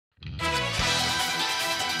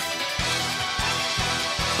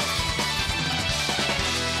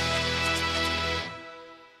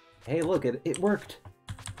Hey, look, it worked!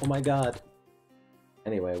 Oh my god.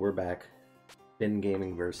 Anyway, we're back. Bin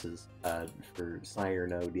Gaming versus, for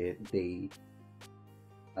Cirno Day.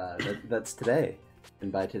 That's today. And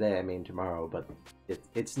by today, I mean tomorrow, but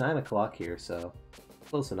it's 9 o'clock here, so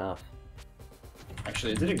close enough.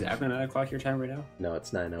 Actually, is it exactly 9 o'clock your time right now? No,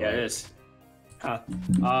 it's 9:08. Yeah, it is. Huh.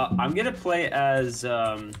 I'm gonna play as,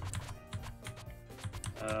 This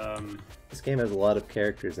game has a lot of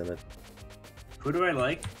characters in it. who do I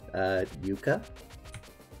like? Yuka.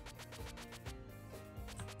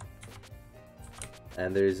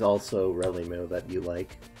 And there's also Relimu that you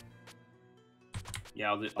like.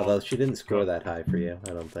 Yeah, Although she didn't score that high for you, I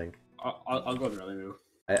don't think. I'll go with Relimu.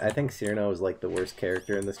 I think Cirno is like the worst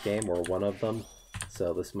character in this game, or one of them,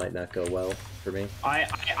 so this might not go well for me.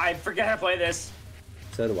 I forget how to play this.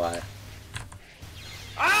 So do I.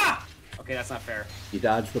 Ah! Okay, that's not fair. You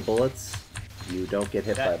dodge the bullets, you don't get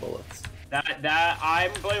hit by bullets. I'm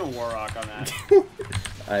blaming Warrock on that.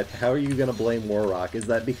 How are you gonna blame Warrock? Is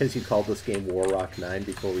that because you called this game Warrock 9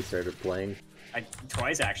 before we started playing?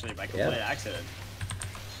 Twice actually, by complete accident.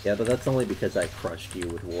 Yeah, but that's only because I crushed you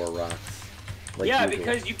with Warrocks. Like yeah, usual.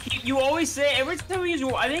 because you always say every time we use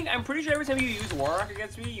I'm pretty sure every time you use Warrock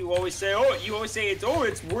against me, you always say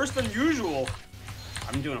it's worse than usual.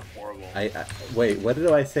 I'm doing horrible. Wait, what did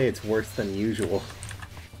I say? It's worse than usual.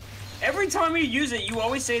 Every time you use it, you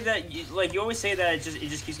always say that it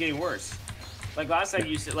just keeps getting worse. Like last time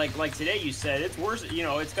you said like today you said it's worse. You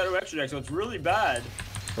know, it's got an extra deck, so it's really bad.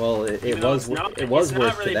 Well, it was worse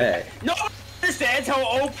really today. Bad. No one understands how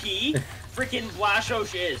OP freaking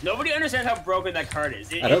Blashosh is. Nobody understands how broken that card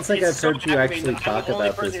is. I don't think I've heard you actually talk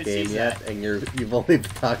about this game yet, and you've only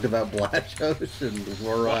talked about Blashosh and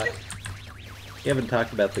Warrock. You haven't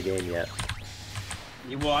talked about the game yet.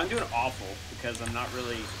 Well, I'm doing awful because I'm not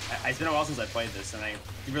really. It's been a while since I played this, and I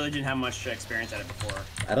really didn't have much experience at it before.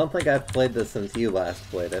 I don't think I've played this since you last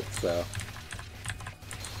played it, so.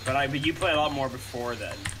 But you play a lot more before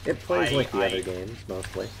then. It plays like the other games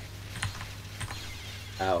mostly.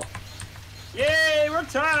 Ow. Yay, we're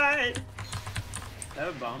tied! That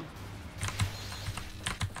a bomb.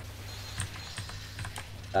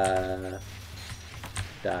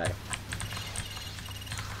 Die.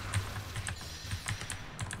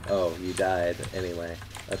 Oh, you died anyway.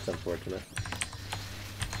 That's unfortunate.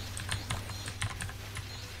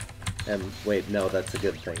 Wait, no, that's a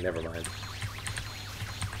good thing. Never mind.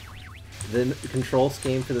 The control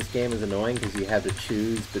scheme for this game is annoying because you have to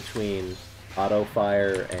choose between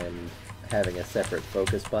auto-fire and having a separate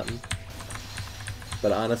focus button.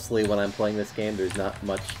 But honestly, when I'm playing this game, there's not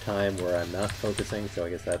much time where I'm not focusing, so I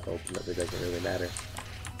guess that ultimately doesn't really matter.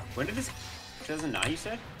 When did this... 2009, you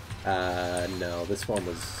said? No, this one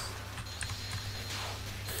was...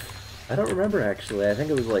 I don't remember, actually. I think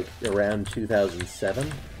it was, like, around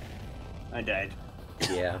 2007. I died.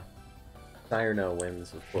 Yeah. Cirno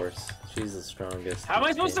wins, of course. She's the strongest. How am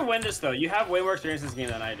I supposed to win this, though? You have way more experience in this game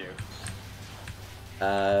than I do.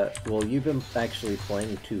 Well, you've been actually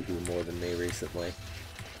playing Touhou more than me recently.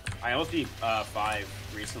 I almost beat 5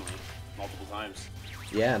 recently, multiple times.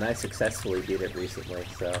 Yeah, and I successfully beat it recently,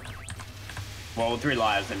 so... Well, with 3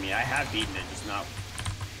 lives, I mean, I have beaten it, just not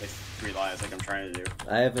with 3 lives like I'm trying to do.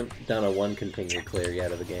 I haven't done a 1 continue clear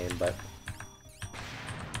yet of the game, but...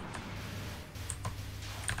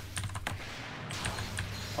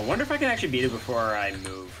 I wonder if I can actually beat it before I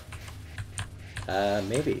move.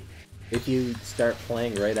 Maybe. If you start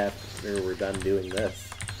playing right after we're done doing this.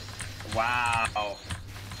 Wow.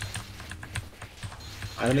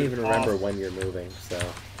 I don't even remember when you're moving, so...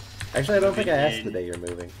 Actually, I don't think I asked the day you're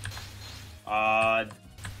moving.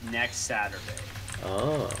 Next Saturday.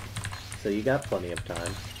 Oh. So you got plenty of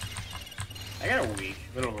time. I got a week,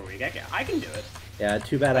 a little over a week. I can do it. Yeah,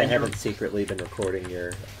 too bad I haven't secretly been recording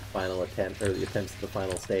your final attempt, or the attempts at the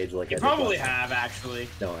final stage like I did. You probably have, actually.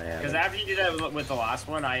 No, I haven't. Because after you did that with the last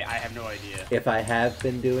one, I have no idea. If I have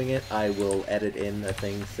been doing it, I will edit in a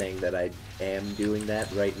thing saying that I am doing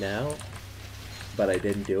that right now, but I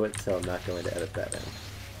didn't do it, so I'm not going to edit that in.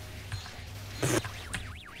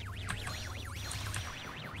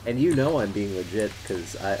 And you know I'm being legit,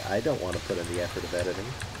 because I don't want to put in the effort of editing.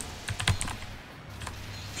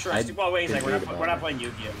 Sure, well, wait, like, we're not playing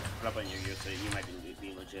Yu-Gi-Oh! We're not playing Yu-Gi-Oh! So you might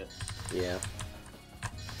be legit. Yeah.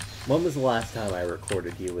 When was the last time I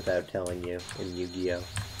recorded you without telling you in Yu-Gi-Oh?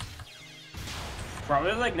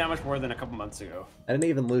 Probably like not much more than a couple months ago. I didn't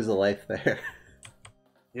even lose a life there.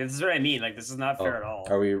 Yeah, this is what I mean. Like, this is not fair at all.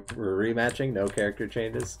 Are we're rematching? No character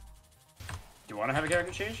changes? Do you want to have a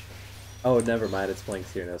character change? Oh, never mind. It's playing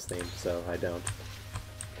Cirno's theme, so I don't.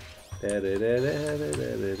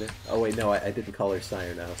 Oh wait, no, I didn't call her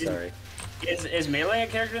Cirno. Sorry. Is Melee a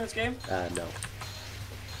character in this game? No.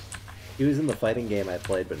 He was in the fighting game I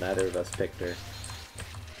played, but neither of us picked her.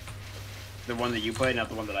 The one that you played, not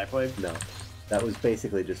the one that I played? No. That was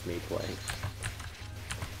basically just me playing.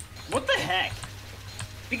 What the heck?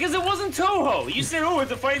 Because it wasn't Touhou. You said, "Oh,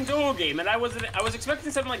 it's a fighting Touhou game," and I was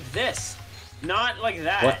expecting something like this, not like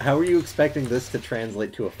that. What? How are you expecting this to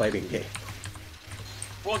translate to a fighting game?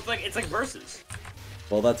 Well, it's like Versus.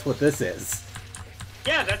 Well, that's what this is.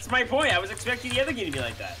 Yeah, that's my point. I was expecting the other game to be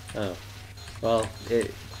like that. Oh. Well,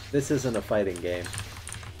 this isn't a fighting game.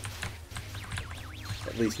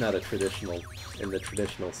 At least not in the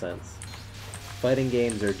traditional sense. Fighting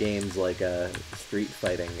games are games like Street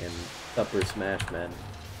Fighting and Super Smash Man.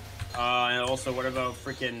 And also, what about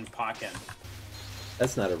freaking Pokken?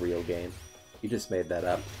 That's not a real game. You just made that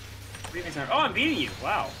up. Oh, I'm beating you.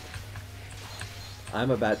 Wow. I'm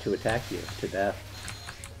about to attack you to death.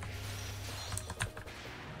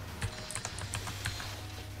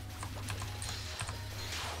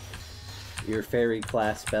 Your fairy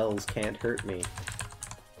class spells can't hurt me.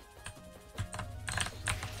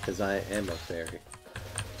 Because I am a fairy.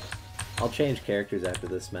 I'll change characters after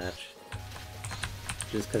this match.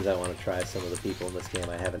 Just because I want to try some of the people in this game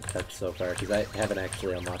I haven't touched so far. Because I haven't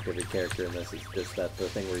actually unlocked every character in this. It's just that the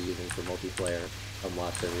thing we're using for multiplayer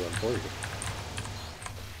unlocks everyone for you.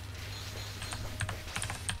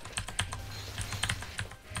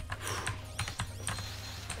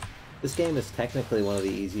 This game is technically one of the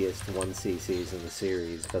easiest 1cc's in the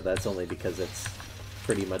series, but that's only because it's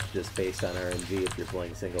pretty much just based on RNG if you're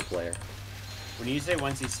playing single player. When you say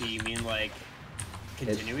 1cc, you mean like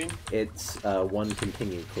continuing? It's one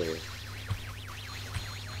continue clear.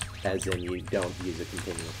 As in you don't use a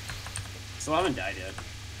continue. So I haven't died yet.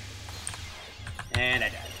 And I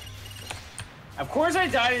died. Of course I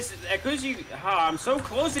died, because you... I'm so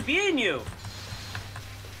close to beating you!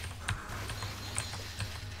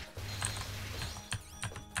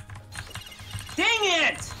 Dang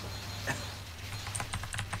it!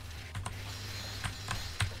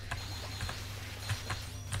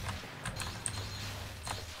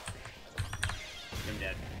 I'm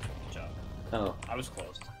dead. Good job. Oh. I was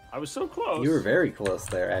close. I was so close. You were very close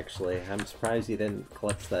there, actually. I'm surprised you didn't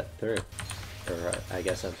clutch that through. Or, I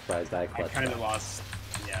guess I'm surprised I clutched that. I kind of lost,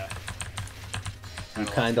 yeah. You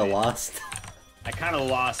kind of lost? I kind of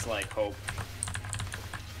lost, like, hope.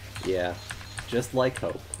 Yeah. Just like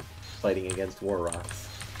hope. Fighting against War Rocks.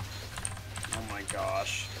 Oh my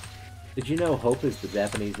gosh. Did you know Hope is the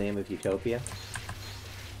Japanese name of Utopia?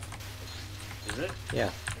 Is it? Yeah.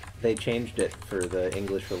 They changed it for the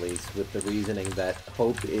English release with the reasoning that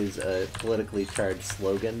hope is a politically charged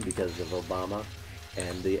slogan because of Obama,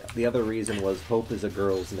 and the other reason was hope is a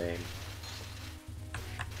girl's name.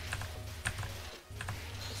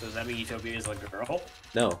 So does that mean Utopia is like a girl?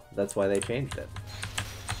 No, that's why they changed it.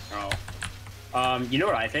 Oh. You know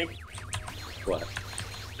what I think? What?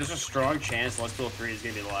 There's a strong chance Let's Duel 3 is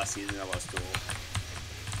going to be the last season of Let's Duel.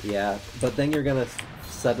 Yeah, but then you're gonna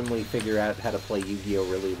suddenly figure out how to play Yu-Gi-Oh!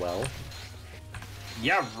 Really well.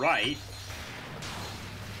 Yeah, right.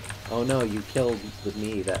 Oh no, you killed the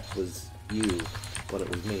me that was you when it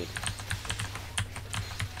was me.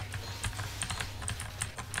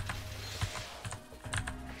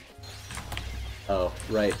 Oh,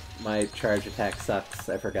 right. My charge attack sucks.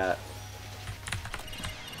 I forgot.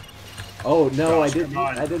 Oh no, Gosh,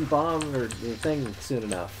 I didn't bomb or the thing soon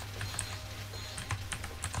enough.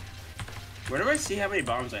 Where do I see how many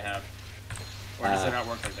bombs I have? Or does it not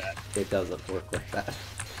work like that? It doesn't work like that.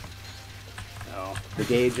 No. The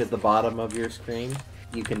gauge at the bottom of your screen,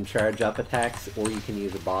 you can charge up attacks or you can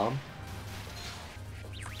use a bomb.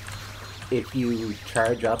 If you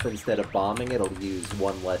charge up instead of bombing, it'll use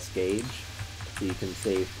one less gauge, so you can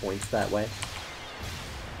save points that way.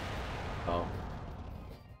 Oh.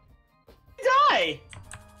 Die!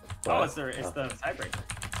 What? Oh, it's the tiebreaker.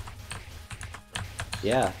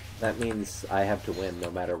 Yeah, that means I have to win no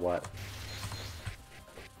matter what.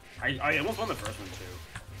 I almost won the first one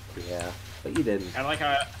too. Yeah, but you didn't. Kind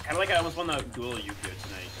of like I almost won the duel of Yu-Gi-Oh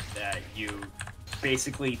tonight. That you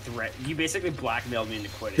basically blackmailed me into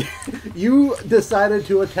quitting. You decided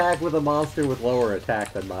to attack with a monster with lower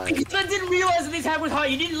attack than mine. Because I didn't realize that the attack was high.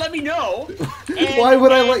 You didn't let me know. Why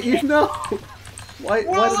would I let you know? Why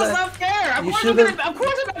Well, did that's not fair. Of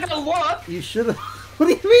course I'm not gonna look. You should have. What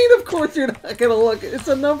do you mean? Of course you're not gonna look. It's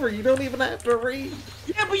a number. You don't even have to read.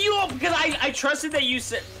 Yeah, but because I trusted that you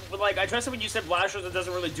said, like, I trusted when you said Blastros, it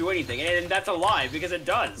doesn't really do anything, and that's a lie because it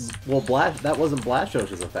does. Well, that wasn't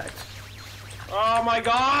Blastros' effect. Oh my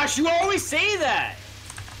gosh! You always say that.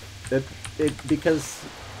 Because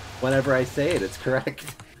whenever I say it, it's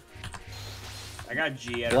correct. I got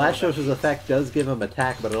G. Blastos's effect does give him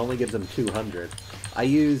attack, but it only gives him 200. I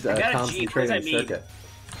use a concentrating circuit.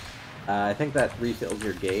 I think that refills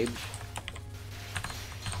your gauge.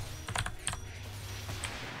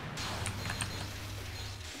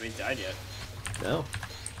 I haven't died yet. No.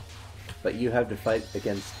 But you have to fight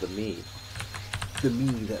against the me. The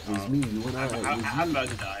me that was me when I was I'm about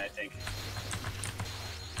to die, I think.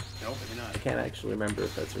 Nope, maybe not. I can't actually remember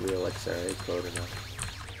if that's a real XRA code or not.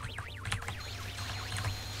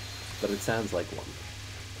 But it sounds like one.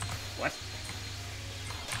 What?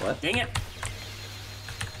 What? Dang it!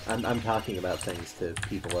 I'm talking about things to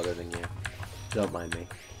people other than you. Don't mind me.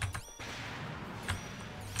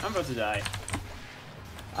 I'm about to die.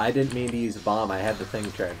 I didn't mean to use a bomb, I had the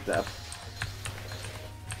thing charged up.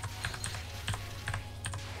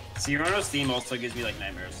 Cirno's theme also gives me like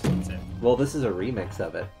nightmares. That's it. Well, this is a remix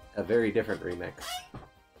of it. A very different remix.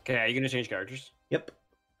 Okay, are you gonna change characters? Yep.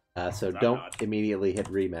 So don't immediately hit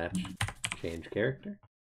rematch. Change character.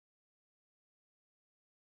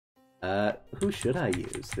 Who should I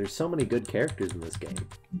use? There's so many good characters in this game.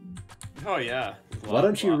 Oh yeah. Why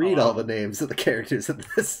don't you read all the names of the characters in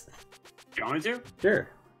this? Do you want me to? Sure.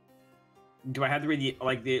 Do I have to read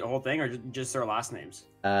the whole thing, or just their last names?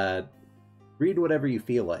 Read whatever you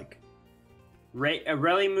feel like.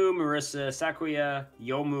 Relimu, Marissa, Sakuya,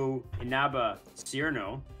 Yomu, Inaba,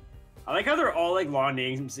 Cirno. I like how they're all like long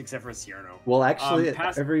names except for Cirno. Well, actually,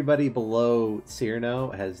 everybody below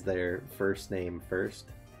Cirno has their first name first.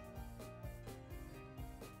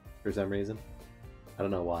 For some reason. I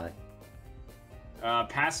don't know why.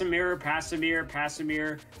 Passamir,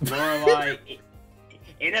 Lorelai,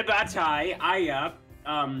 Inabatai, Aya,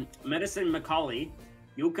 Medicine Macaulay,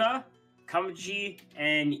 Yuka, Kamaji,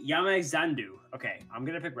 and Yamazandu. Okay, I'm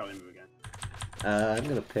gonna pick Relimu again. I'm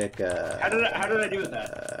gonna pick. How did I do with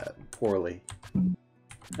that? Poorly.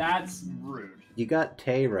 That's rude. You got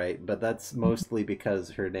Tay right, but that's mostly because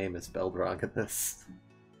her name is spelled wrong in this.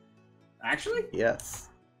 Actually? Yes.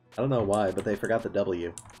 I don't know why, but they forgot the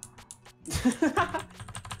W. So,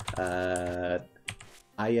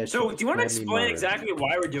 do you want to explain exactly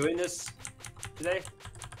why we're doing this today?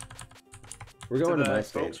 We're going to my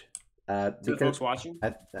stage. To the folks watching?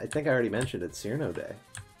 I think I already mentioned it's Cirno Day.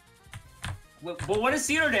 Well, what is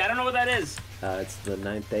Cirno Day? I don't know what that is. It's the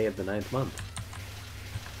 9th day of the 9th month.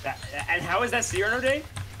 And how is that Cirno Day?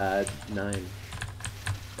 9.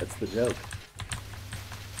 That's the joke.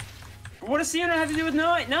 What does Cirno have to do with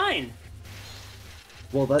 9?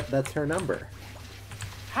 Well, that's her number.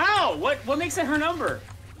 How? What makes it her number?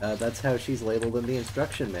 That's how she's labeled in the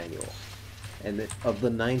instruction manual. And of the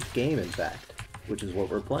 9th game, in fact, which is what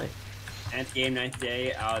we're playing. 9th game, 9th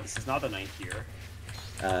day. This is not the 9th year.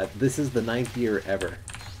 This is the 9th year ever.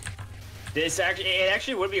 It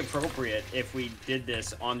actually would be appropriate if we did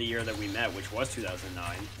this on the year that we met, which was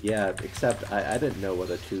 2009. Yeah, except I didn't know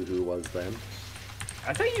what a Touhou was then.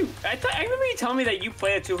 I remember you telling me that you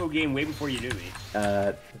played a Touhou game way before you knew me.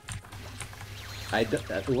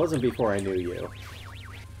 It wasn't before I knew you.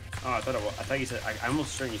 Oh, I thought you said. I'm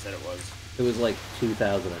almost certain you said it was. It was like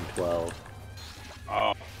 2012.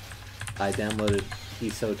 Oh. I downloaded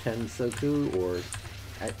Hiso Tensoku, or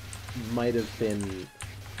it might have been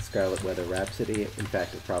Scarlet Weather Rhapsody. In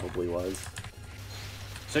fact, it probably was.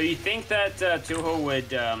 So you think that Touhou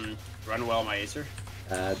would run well on my Acer?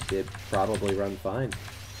 It'd probably run fine.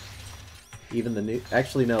 Even the new...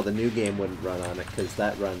 Actually, no, the new game wouldn't run on it, because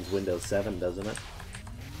that runs Windows 7, doesn't it?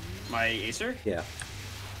 My Acer? Yeah.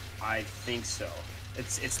 I think so.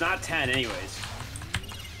 It's not 10 anyways.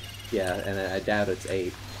 Yeah, and I doubt it's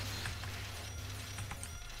 8.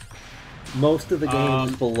 Most of the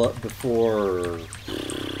games before,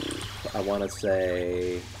 I want to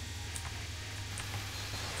say,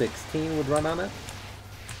 16 would run on it.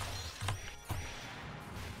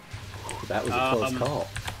 That was a close call.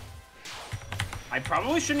 I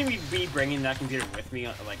probably shouldn't even be bringing that computer with me,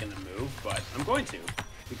 like in the move, but I'm going to.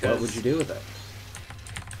 Because... What would you do with it?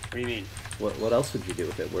 What do you mean? What else would you do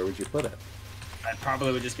with it? Where would you put it? I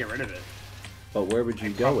probably would just get rid of it. But where would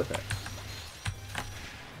you go with it?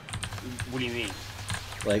 What do you mean?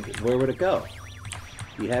 Like, where would it go?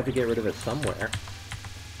 You have to get rid of it somewhere.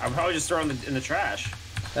 I'd probably just throw it in the trash.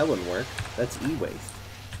 That wouldn't work. That's e-waste.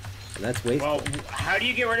 And that's wasteful. Well, how do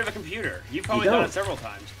you get rid of a computer? You've probably done it several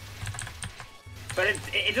times. But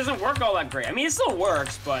it doesn't work all that great. I mean, it still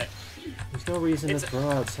works, but... There's no reason to throw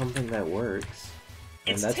out something that works.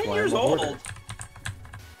 And it's that's 10 why years I'm a hoarder. old.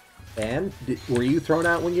 And? Were you thrown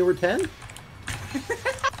out when you were 10?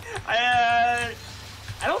 I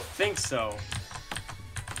don't think so.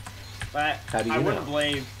 But How do you I know? wouldn't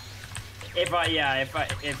blame...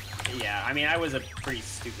 I mean, I was a pretty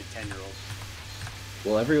stupid 10-year-old.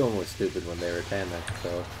 Well, everyone was stupid when they were 10,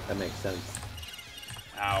 so that makes sense.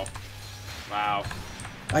 Ow. Wow.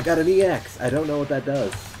 I got an EX! I don't know what that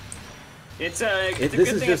does. It's a This good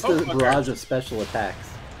is thing just at a Pokemon barrage cards. of special attacks.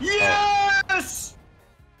 Yes!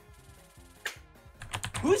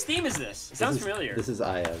 Whose theme is this? It sounds familiar. This is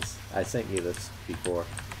Aya's. I sent you this before.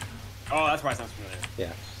 Oh, that's why it sounds familiar.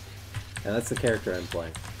 Yeah. And that's the character I'm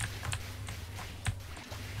playing.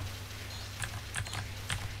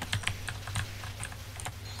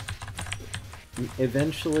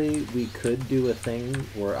 Eventually, we could do a thing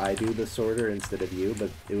where I do the sorter instead of you, but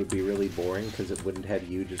it would be really boring because it wouldn't have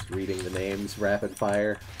you just reading the names rapid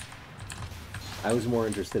fire. I was more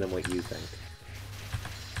interested in what you think.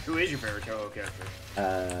 Who is your favorite Touhou character?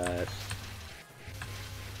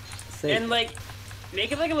 And like,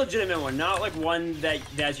 make it like a legitimate one, not like one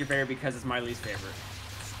that's your favorite because it's my least favorite.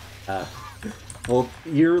 Well,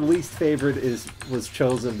 your least favorite was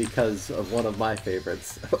chosen because of one of my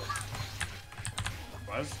favorites.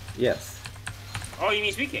 Was? Yes. Oh, you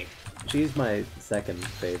mean Sweet Cake? She's my second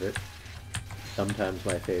favorite. Sometimes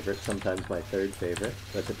my favorite, sometimes my third favorite.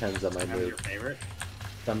 That depends on my mood. Your favorite?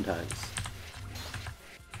 Sometimes.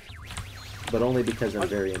 But only because I'm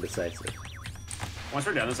very indecisive. Once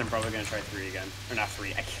we're done this, I'm probably going to try 3 again. Or not 3,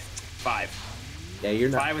 I can't. 5. Yeah, you're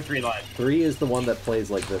not... 5 with 3 live. 3 is the one that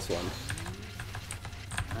plays like this one.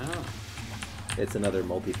 Oh. It's another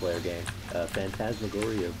multiplayer game.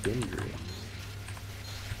 Phantasmagoria of Bindry.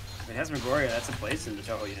 Phantasmagoria, that's a place in the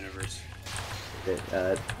Touhou universe.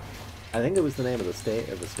 I think it was the name of the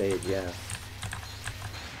stage, yeah.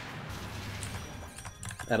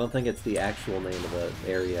 I don't think it's the actual name of the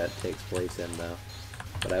area it takes place in, though.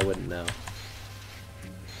 But I wouldn't know.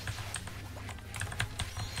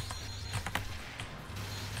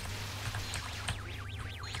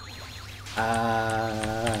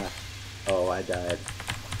 Oh, I died.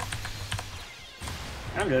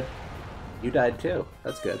 I'm good. You died too.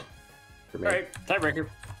 That's good. For me. Alright, tiebreaker.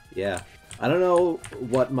 Yeah. I don't know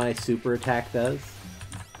what my super attack does.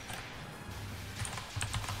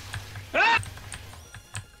 Ah!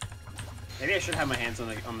 Maybe I should have my hands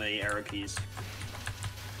on the arrow keys.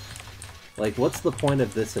 Like, what's the point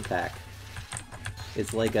of this attack?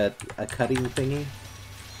 It's like a cutting thingy?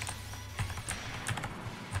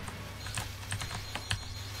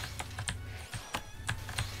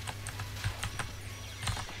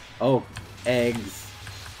 Oh, eggs.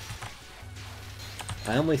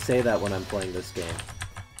 I only say that when I'm playing this game.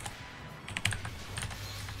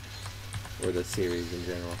 Or this series in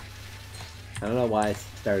general. I don't know why I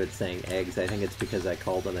started saying eggs. I think it's because I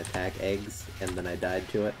called an attack eggs, and then I died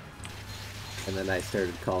to it. And then I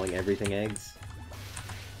started calling everything eggs.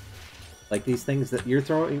 Like these things that you're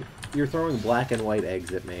throwing black and white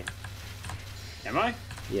eggs at me. Am I?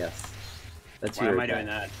 Yes. That's Why your am I attack. doing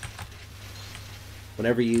that?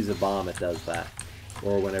 Whenever you use a bomb, it does that.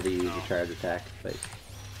 Or whenever you use a charge attack. But...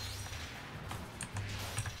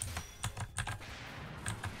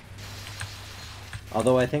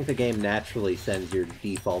 although I think the game naturally sends your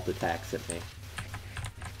default attacks at me.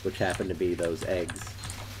 Which happen to be those eggs.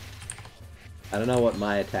 I don't know what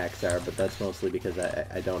my attacks are, but that's mostly because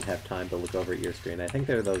I don't have time to look over at your screen. I think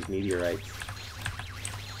they're those meteorites.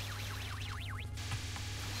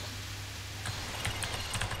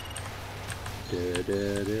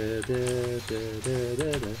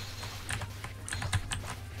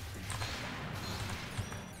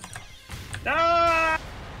 Ah!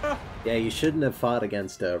 Yeah, you shouldn't have fought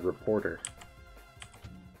against a reporter.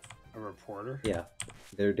 A reporter? Yeah,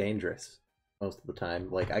 they're dangerous most of the time.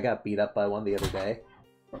 Like, I got beat up by one the other day.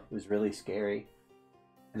 It was really scary.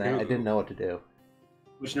 And I didn't know what to do.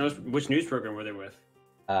 Which news program were they with?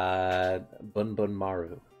 Bun Bun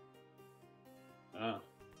Maru. Oh.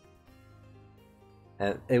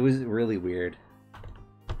 And it was really weird.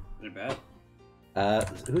 Is it bad?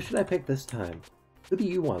 Who should I pick this time? Who do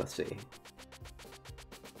you want to see?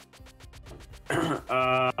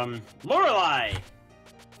 Lorelei!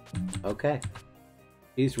 Okay.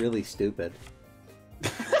 He's really stupid.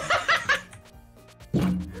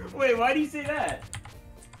 Wait, why do you say that?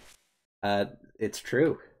 It's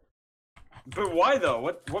true. But why though?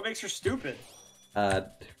 What makes her stupid?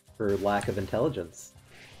 For lack of intelligence.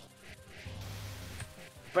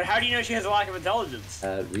 But how do you know she has a lack of intelligence?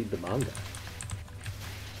 Read the manga.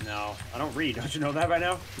 No, I don't read. Don't you know that by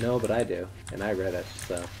now? No, but I do. And I read it,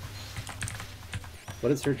 so... what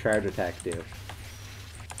does her charge attack do?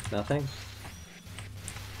 Nothing?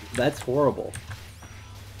 That's horrible.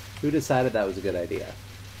 Who decided that was a good idea?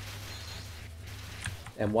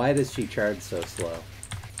 And why does she charge so slow?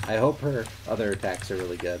 I hope her other attacks are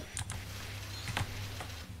really good.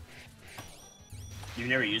 You've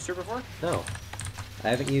never used her before? No. I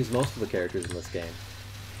haven't used most of the characters in this game.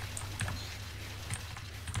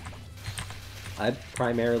 I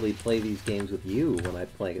primarily play these games with you when I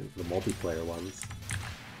play the multiplayer ones.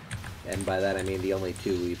 And by that I mean the only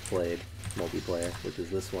two we've played multiplayer, which is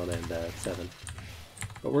this one and 7.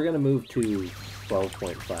 But we're gonna move to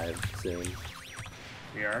 12.5 soon.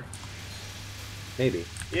 We are? Maybe.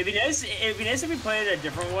 It'd be nice if we played a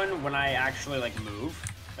different one when I actually, like, move.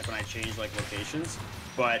 Like, when I change, like, locations.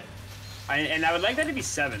 But, I would like that to be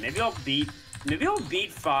 7. Maybe I'll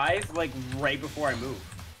beat 5, like, right before I move.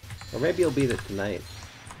 Or maybe you'll beat it tonight.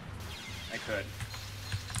 I could.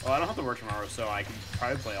 Well, I don't have to work tomorrow, so I could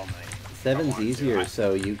probably play all night. 7's easier,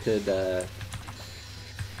 so you could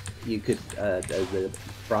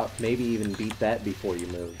maybe even beat that before you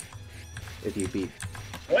move. If you beat...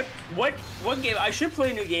 What game? I should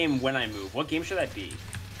play a new game when I move. What game should that be?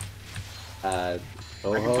 Touhou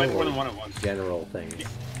I can play more than one at once. General things. Yeah.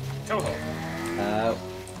 Touhou.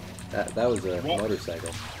 That was a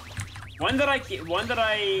motorcycle. One that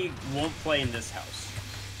I won't play in this house.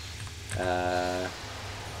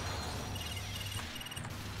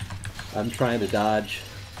 I'm trying to dodge.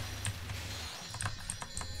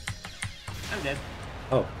 I'm dead.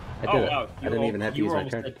 Oh, I did it. Wow. I didn't even have to use my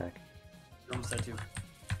charge attack. You're almost dead too.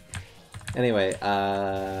 Anyway,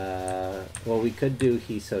 well, we could do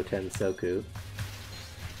Hiso Tensoku.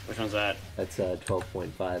 Which one's that? That's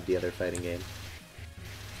 12.5, the other fighting game.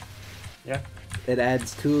 Yeah. It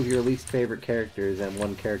adds 2 of your least favorite characters and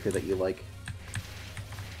 1 character that you like.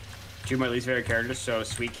 2 of my least favorite characters, so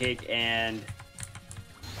Sweet Cake and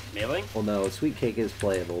Mailing? Well, no, Sweet Cake is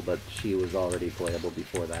playable, but she was already playable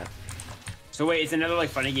before that. So wait, it's another, like,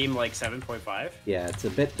 funny game like 7.5? Yeah, it's a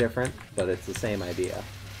bit different, but it's the same idea.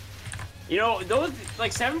 You know, those,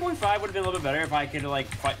 like, 7.5 would have been a little bit better if I could, like,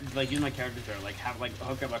 use my characters or, like, have, like,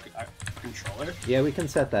 hook up a controller. Yeah, we can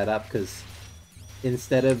set that up, because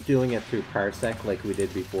instead of doing it through Parsec like we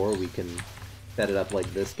did before, we can set it up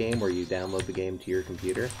like this game, where you download the game to your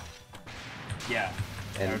computer. Yeah.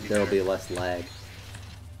 And there'll be less lag.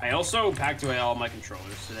 I also packed away all my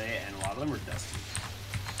controllers today, and a lot of them were dusty.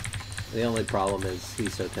 The only problem is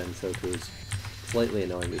Hiso Tensoku is slightly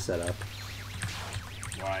annoying to set up.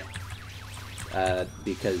 Why?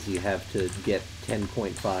 Because you have to get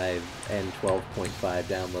 10.5 and 12.5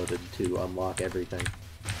 downloaded to unlock everything.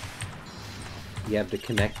 You have to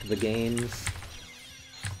connect the games,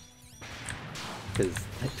 because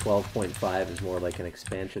 12.5 is more like an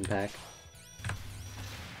expansion pack.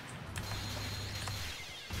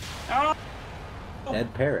 Oh!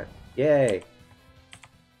 Dead Parrot. Yay!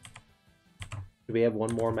 Do we have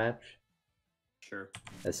one more match? Sure.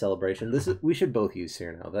 A celebration. We should both use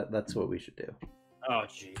Cirno. That's what we should do. Oh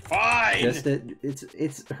gee. Fine!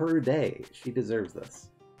 It's her day. She deserves this.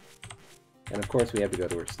 And of course we have to go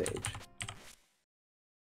to her stage.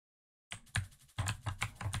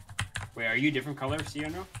 Wait, are you a different color,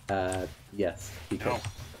 Cirno? Yes. Because, No.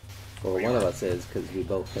 well, Wait, one of us is, because we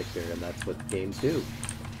both picked her, and that's what games do.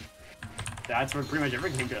 That's what pretty much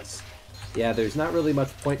every game does. Yeah, there's not really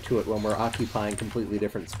much point to it when we're occupying completely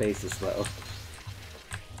different spaces, though.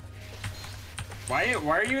 Why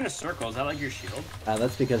are you in a circle? Is that like your shield?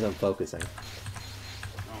 That's because I'm focusing.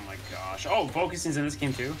 Oh my gosh. Oh, focusing's in this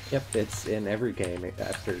game too? Yep, it's in every game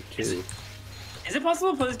after 2. Is it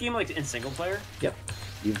possible to play this game like in single player? Yep.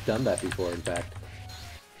 You've done that before, in fact.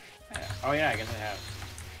 Oh yeah, I guess I have.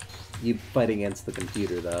 You fight against the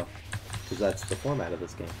computer, though, because that's the format of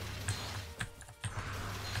this game.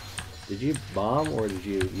 Did you bomb, or did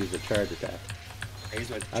you use a charge attack? I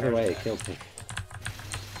used my Either way, charge it killed me.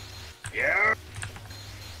 Yeah.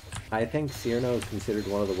 I think Cirno is considered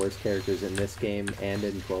one of the worst characters in this game and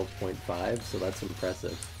in 12.5, so that's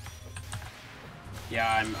impressive.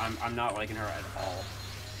 Yeah, I'm not liking her at all.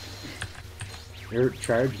 Your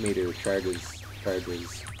charge meter charges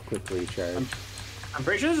quickly charge. I'm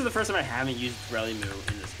pretty sure this is the first time I haven't used Rally Moo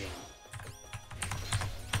in this game.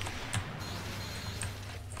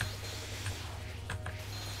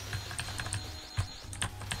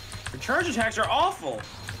 The charge attacks are awful!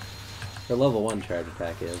 Her level 1 charge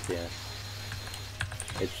attack is, yeah.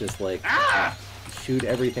 It's just like, shoot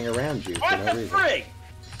everything around you for no What the reason. frig?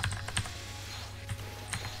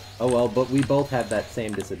 Oh well, but we both have that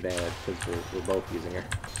same disadvantage, because we're both using her.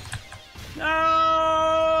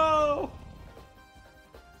 No!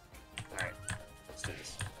 Alright, let's do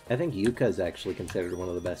this. I think Yuka's actually considered one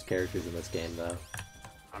of the best characters in this game, though.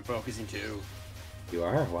 I'm focusing too. You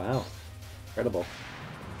are? Wow. Incredible.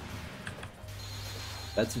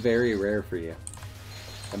 That's very rare for you.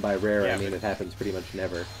 And by rare, Yeah, I mean but it happens pretty much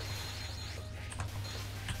never.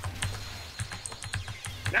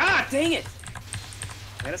 Ah, dang it!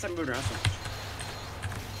 I guess I moved around so much.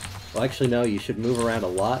 Well, actually, no, you should move around a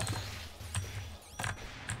lot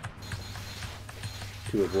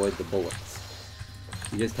to avoid the bullets.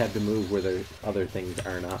 You just have to move where the other things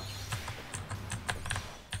are not.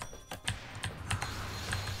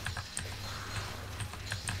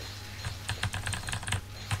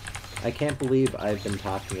 I can't believe I've been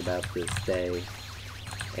talking about this day,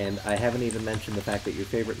 and I haven't even mentioned the fact that your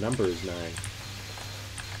favorite number is 9.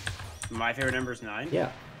 My favorite number is 9?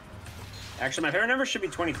 Yeah. Actually, my favorite number should be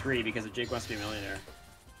 23 because of Jake Wants to Be a Millionaire.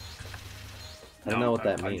 I don't know what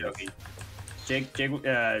that means. Joking.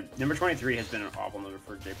 Number 23 has been an awful number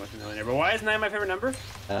for Jake Wants to Be a Millionaire. But why is 9 my favorite number?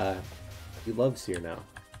 You love Cirno.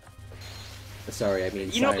 Sorry, I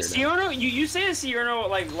mean you know, Cirno. You say to Cirno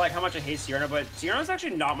like how much I hate Cirno, but Cirno's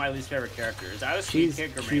actually not my least favorite character. Is that a sweet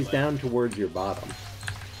kick or she's down towards your bottom.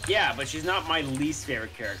 Yeah, but she's not my least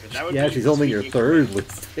favorite character. That would yeah, be she's only your third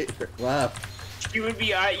least favorite. Wow. She would be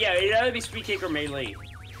yeah, it'd either be Sweet Cake or Melee.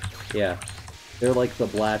 Yeah, they're like the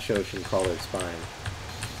Blash Ocean Crawler Spine.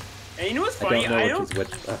 And you know what's funny?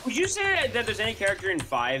 Would you say that there's any character in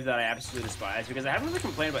 5 that I absolutely despise? Because I haven't really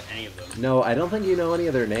complained about any of them. No, I don't think you know any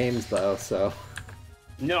of their names though. So.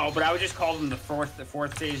 No, but I would just call them the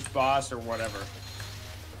fourth stage boss or whatever.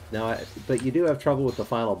 No, but you do have trouble with the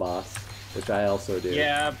final boss, which I also do.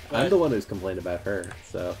 Yeah, but... I'm the one who's complained about her,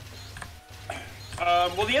 so.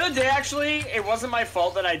 Well, the other day, actually, it wasn't my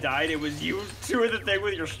fault that I died. It was you doing the thing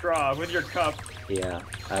with your straw, with your cup. Yeah,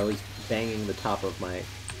 I was banging the top of my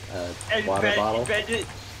water bottle. Ben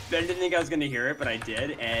didn't think I was going to hear it, but I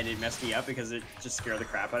did, and it messed me up because it just scared the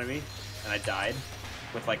crap out of me, and I died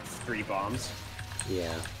with, like, 3 bombs.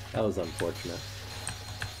 Yeah, that was unfortunate.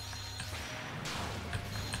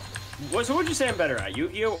 So what'd you say I'm better at,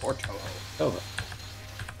 Yu-Gi-Oh! Or Touhou?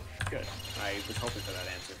 Touhou. Good. I was hoping for that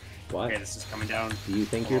answer. Why? Okay, this is coming down. Do you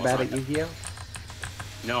think you're bad at Yu-Gi-Oh?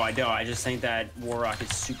 No, I don't. I just think that War Rock is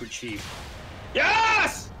super cheap.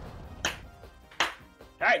 Yes!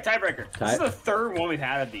 Alright, tiebreaker. This is the third one we've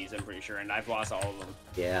had of these, I'm pretty sure, and I've lost all of them.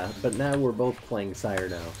 Yeah, but now we're both playing Sire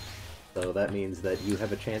now. So that means that you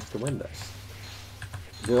have a chance to win this.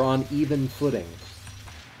 We're on even footing.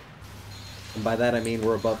 And by that I mean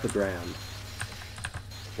we're above the ground.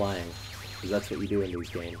 Flying. Because that's what you do in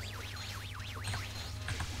these games.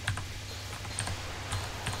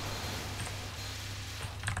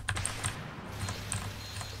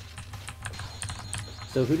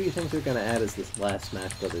 So who do you think they're going to add as this last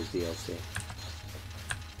Smash Brothers DLC?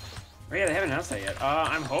 Oh yeah, they haven't announced that yet.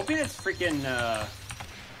 I'm hoping it's freaking,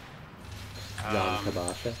 Ron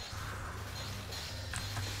Kabasha?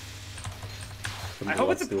 I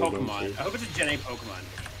hope it's a Pokemon. I hope it's a Gen 8 Pokemon.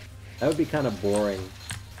 That would be kind of boring.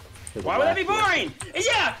 Why would that be boring?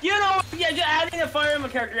 Yeah, you know, adding a Fire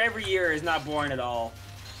Emblem character every year is not boring at all.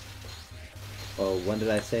 Well, when did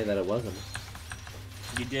I say that it wasn't?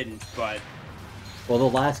 You didn't, but... Well, the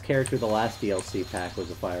last character, the last DLC pack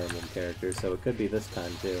was a Fire Emblem character, so it could be this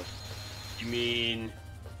time, too. You mean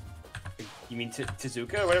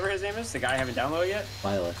Tezuka, whatever his name is? The guy I haven't downloaded yet?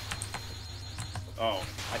 Violet. Oh,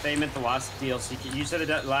 I thought you meant the last DLC. You said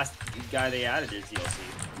the last guy they added is DLC.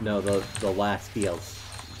 No, the last DLC.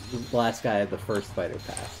 The last guy had the first fighter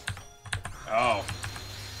pass. Oh.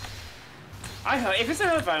 If it's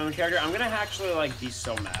another Fire Emblem character, I'm gonna actually, like, be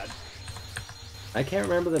so mad. I can't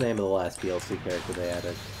remember the name of the last DLC character they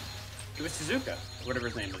added. It was Tezuka, whatever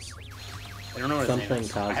his name is. I don't know what his name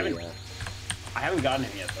is. Something Kazuya. I haven't gotten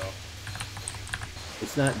him yet, though.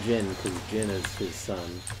 It's not Jin, because Jin is his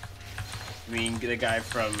son. You mean the guy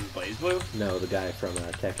from BlazBlue? No, the guy from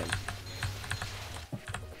Tekken.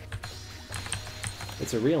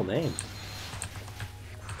 It's a real name.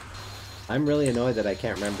 I'm really annoyed that I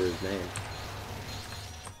can't remember his name.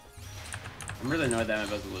 I'm really annoyed that I'm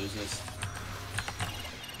about to lose this.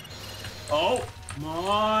 Oh, come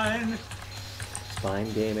on! Spine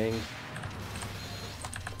Gaming.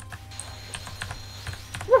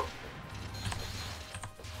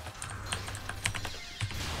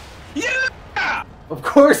 Yeah! Of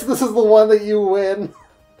course, this is the one that you win.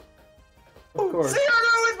 Of course.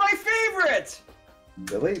 Cirno is my favorite!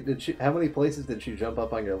 Really? How many places did she jump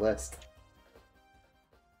up on your list?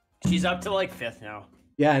 She's up to like 5th now.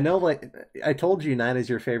 Yeah, I know. Like I told you, 9 is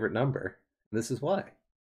your favorite number. This is why.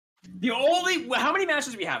 How many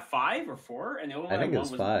matches do we have? 5 or 4? And the only one I think it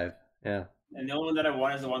was 5. Yeah. And the only one that I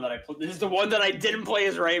won is the one that I put. This is the one that I didn't play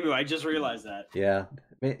as Reimu. I just realized that. Yeah.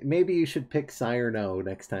 Maybe you should pick Cirno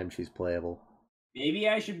next time she's playable. Maybe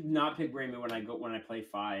I should not pick Reimu when I play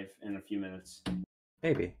 5 in a few minutes.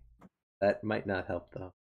 Maybe. That might not help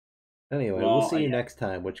though. Anyway, we'll see you next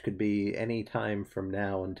time, which could be any time from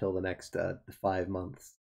now until the next 5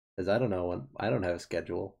 months. Because I don't know when. I don't have a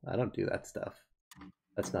schedule. I don't do that stuff.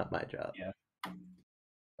 That's not my job. Yeah.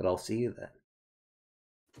 But I'll see you then.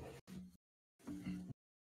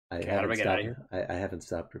 I Okay, how do I haven't get out stopped. of here? I haven't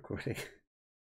stopped recording.